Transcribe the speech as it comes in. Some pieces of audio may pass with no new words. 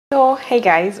So hey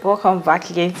guys, welcome back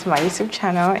again to my YouTube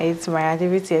channel. It's Maya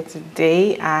David here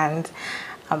today, and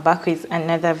I'm back with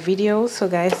another video. So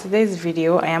guys, today's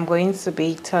video I am going to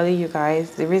be telling you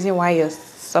guys the reason why your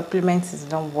supplement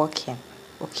is not working.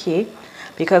 Okay,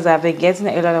 because I've been getting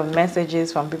a lot of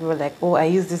messages from people like, oh, I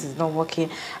use this, it's not working,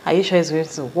 are you sure it's going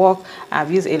to work?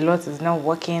 I've used a lot, it's not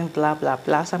working, blah blah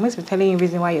blah. So I'm going to be telling you the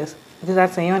reason why your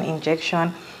glutathione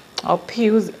injection or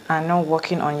pills are not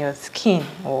working on your skin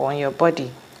or on your body.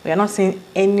 We are not seeing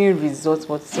any results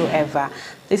whatsoever.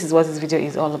 This is what this video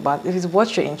is all about. If it's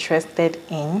what you're interested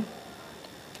in,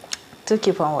 do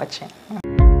keep on watching.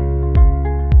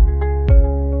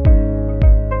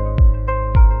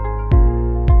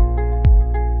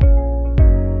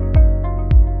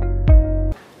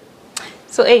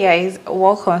 So hey guys,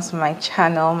 welcome to my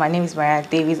channel. My name is Maya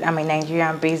Davis. I'm a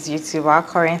Nigerian based YouTuber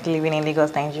currently living in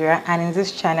Lagos, Nigeria, and in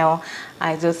this channel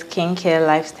I do skincare,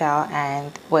 lifestyle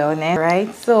and wellness,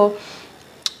 right? So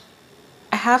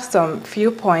I have some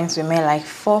few points we made, like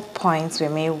 4 points we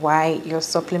made why your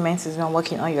supplement is not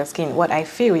working on your skin, what I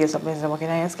feel your supplement is not working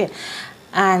on your skin,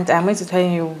 and I'm going to tell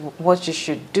you what you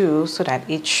should do so that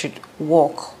it should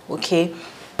work. Okay,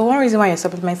 so one reason why your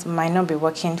supplements might not be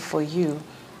working for you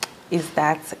is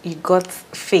that you got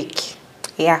fake.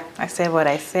 Yeah, I said what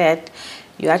I said.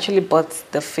 You actually bought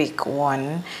the fake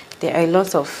one. There are a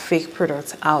lot of fake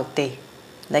products out there.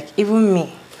 Like even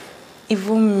me,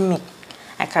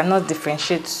 I cannot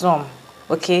differentiate some,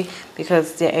 okay?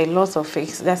 Because there are a lot of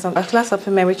fakes. There's some particular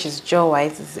supplement which is Jaw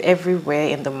White. It's everywhere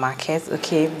in the market,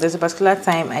 okay? There's a particular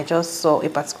time I just saw a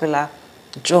particular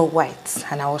Jaw White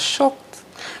and I was shocked,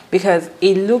 because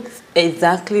it looks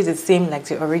exactly the same like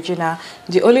the original.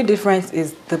 The only difference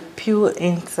is the pill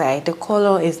inside. The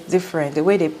color is different. The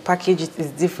way they package it is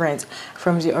different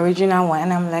from the original one.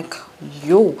 And I'm like,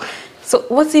 yo. So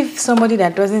what if somebody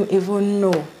that doesn't even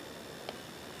know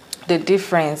the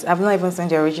difference, I've not even seen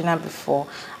the original before,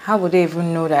 how would they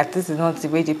even know that this is not the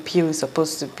way the pill is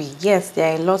supposed to be? Yes,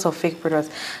 there are a lot of fake products,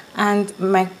 and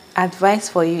my advice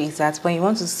for you is that when you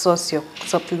want to source your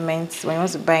supplements, when you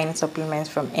want to buy any supplements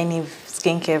from any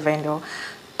skincare vendor,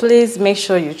 please make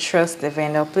sure you trust the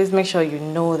vendor. Please make sure you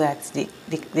know that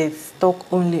they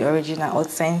stock only original,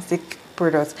 authentic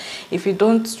products. If you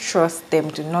don't trust them,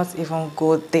 do not even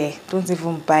go there. Don't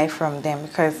even buy from them,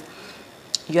 because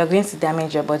you are going to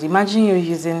damage your body. Imagine you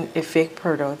using a fake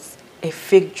product, a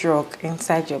fake drug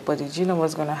inside your body. Do you know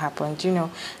what's going to happen? Do you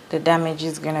know the damage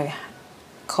is going to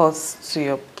cause to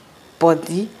your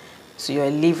body, to your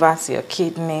liver, to your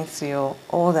kidney, to your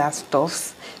all that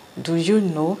stuff? Do you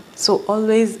know? So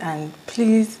always and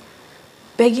please,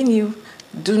 begging you,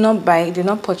 do not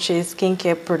purchase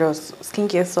skincare products,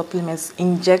 skincare supplements,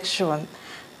 injection,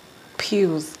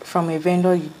 pills from a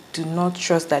vendor you do not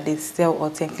trust that they sell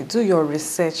authentic. Do your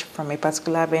research from a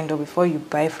particular vendor before you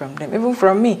buy from them. Even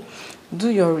from me, do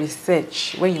your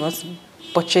research when you want to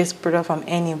purchase product from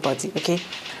anybody. Okay,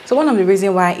 so one of the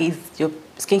reasons why is your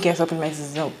skincare supplements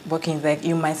is not working is like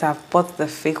you might have bought the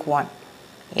fake one.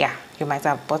 Yeah, you might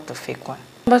have bought the fake one.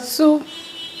 Number 2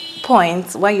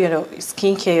 points why your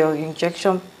skincare, your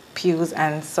injection pills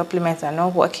and supplements are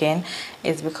not working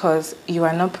is because you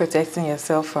are not protecting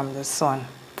yourself from the sun.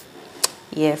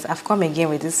 Yes, I've come again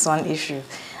with this sun issue.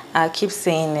 I keep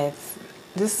saying it.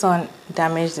 This sun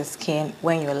damages the skin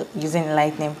when you're using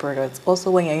lightening products.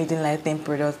 Also, when you're using lightening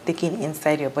products taken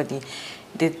inside your body,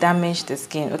 they damage the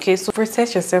skin. Okay, so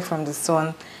protect yourself from the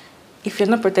sun. If you're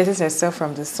not protecting yourself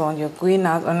from the sun, you're going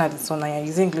out under the sun and you're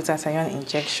using glutathione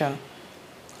injection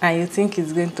and you think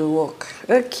it's going to work.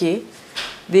 Okay,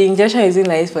 the injection is doing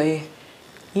like this for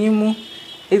you.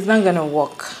 It's not going to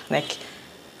work. Like,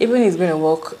 even if it's going to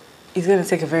work, it's going to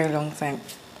take a very long time.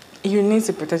 You need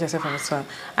to protect yourself from the sun.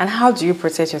 And how do you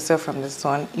protect yourself from the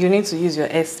sun? You need to use your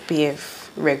SPF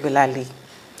regularly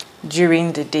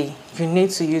during the day. You need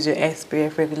to use your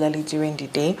SPF regularly during the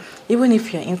day. Even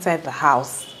if you're inside the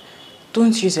house,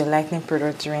 don't use your lightening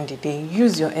product during the day.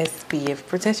 Use your SPF.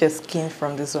 Protect your skin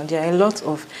from the sun. There are a lot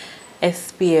of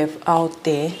SPF out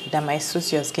there that might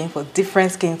suit your skin for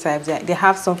different skin types. They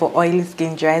have some for oily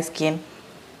skin, dry skin,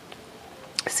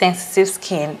 sensitive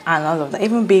skin and all of that.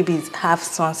 Even babies have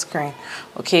sunscreen.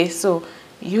 Okay, so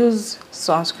use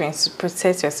sunscreen to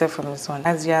protect yourself from the sun.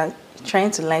 As you are trying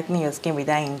to lighten your skin with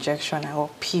that injection or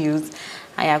pills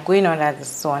and you're going under the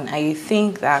sun and you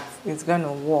think that it's going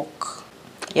to work,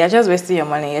 you're just wasting your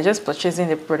money. You're just purchasing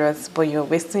the products, but you're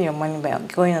wasting your money by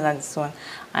going under the sun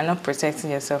and not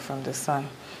protecting yourself from the sun.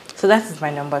 So that is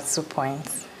my number 2 point.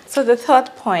 So the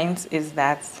 3rd point is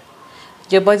that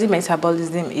your body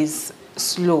metabolism is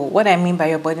slow. What I mean by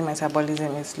your body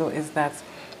metabolism is slow is that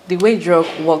the way drug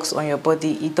works on your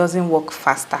body, it doesn't work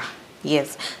faster.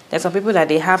 Yes, there's some people that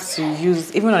they have to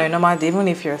use, even on a normal day, even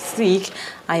if you're sick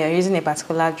and you're using a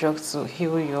particular drug to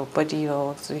heal your body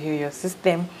or to heal your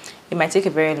system, it might take a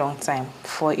very long time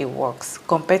before it works.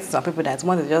 Compared to some people that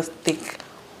want to just take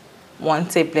one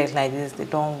tablet like this, they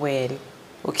don't well.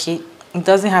 Okay, it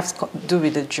doesn't have to do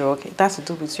with the drug, it has to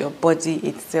do with your body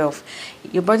itself.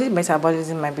 Your body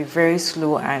metabolism might be very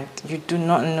slow and you do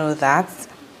not know that.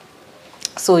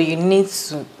 So you need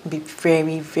to be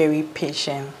very, very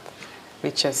patient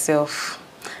with yourself.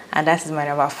 And that is my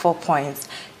number 4 points.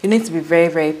 You need to be very,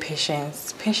 very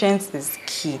patient. Patience is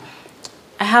key.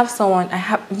 I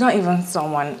have not even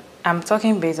someone, I'm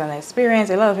talking based on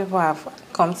experience. A lot of people have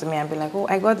come to me and be like, oh,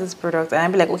 I got this product. And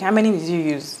I'll be like, okay, how many did you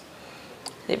use?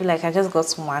 They'd be like, I just got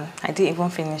one. I didn't even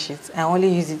finish it. I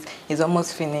only use it. It's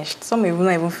almost finished. Some will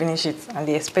not even finish it and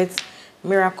they expect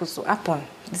miracles to happen.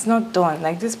 It's not done.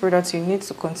 Like this product, you need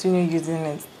to continue using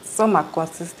it. Some are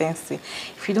consistency.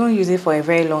 If you don't use it for a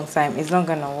very long time, it's not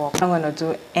gonna work. It's not gonna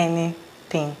do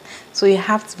anything. So you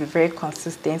have to be very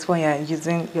consistent when you're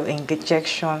using your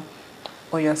injection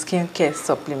or your skincare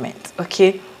supplement.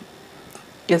 Okay,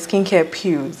 your skincare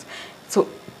pills. So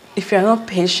if you're not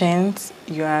patient,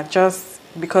 you are just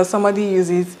because somebody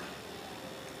uses.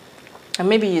 And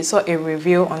maybe you saw a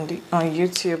review on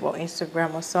YouTube or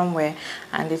Instagram or somewhere,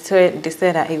 and they said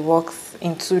that it works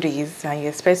in 2 days, and you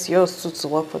expect yours to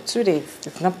work for 2 days.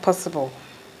 It's not possible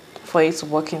for it to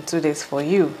work in 2 days for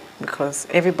you because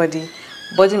everybody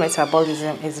body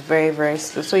metabolism is very, very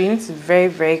slow. So you need to be very,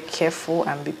 very careful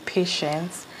and be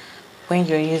patient when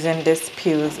you're using these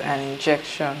pills and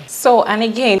injections. So and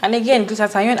again,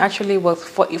 glutathione actually works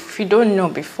for, if you don't know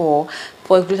before,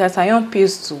 for glutathione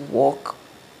pills to work.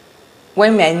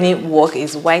 When my name work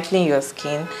is whitening your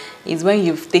skin, is when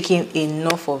you've taken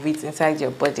enough of it inside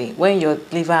your body. When your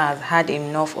liver has had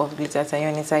enough of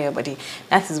glutathione inside your body,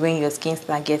 that is when your skin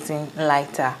starts getting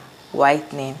lighter,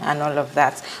 whitening and all of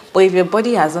that. But if your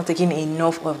body has not taken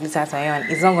enough of glutathione,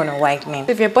 it's not going to whitening.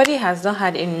 If your body has not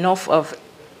had enough of,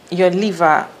 your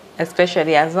liver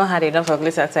especially has not had enough of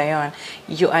glutathione,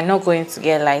 you are not going to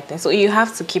get lightening. So you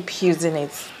have to keep using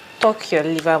it. Stock your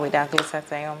liver with that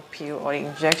glutathione pill or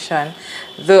injection,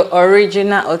 the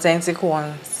original authentic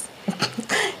ones.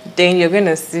 Then you're going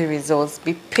to see results.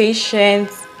 Be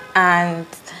patient and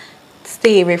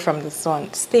stay away from the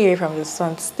sun. Stay away from the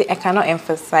sun. I cannot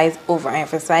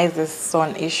overemphasize this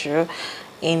sun issue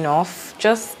enough.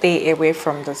 Just stay away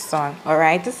from the sun. All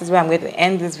right, this is where I'm going to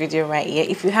end this video right here.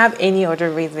 If you have any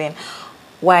other reason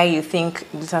why you think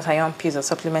glutathione pills or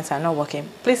supplements are not working,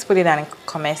 please put it down in the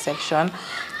comment section.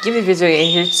 Give the video a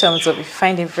huge thumbs up if you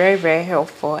find it very, very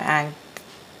helpful, and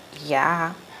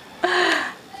yeah,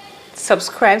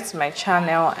 subscribe to my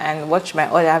channel and watch my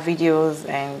other videos,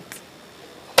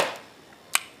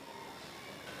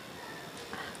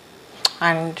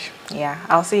 and yeah,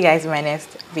 I'll see you guys in my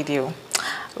next video.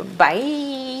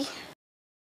 Bye.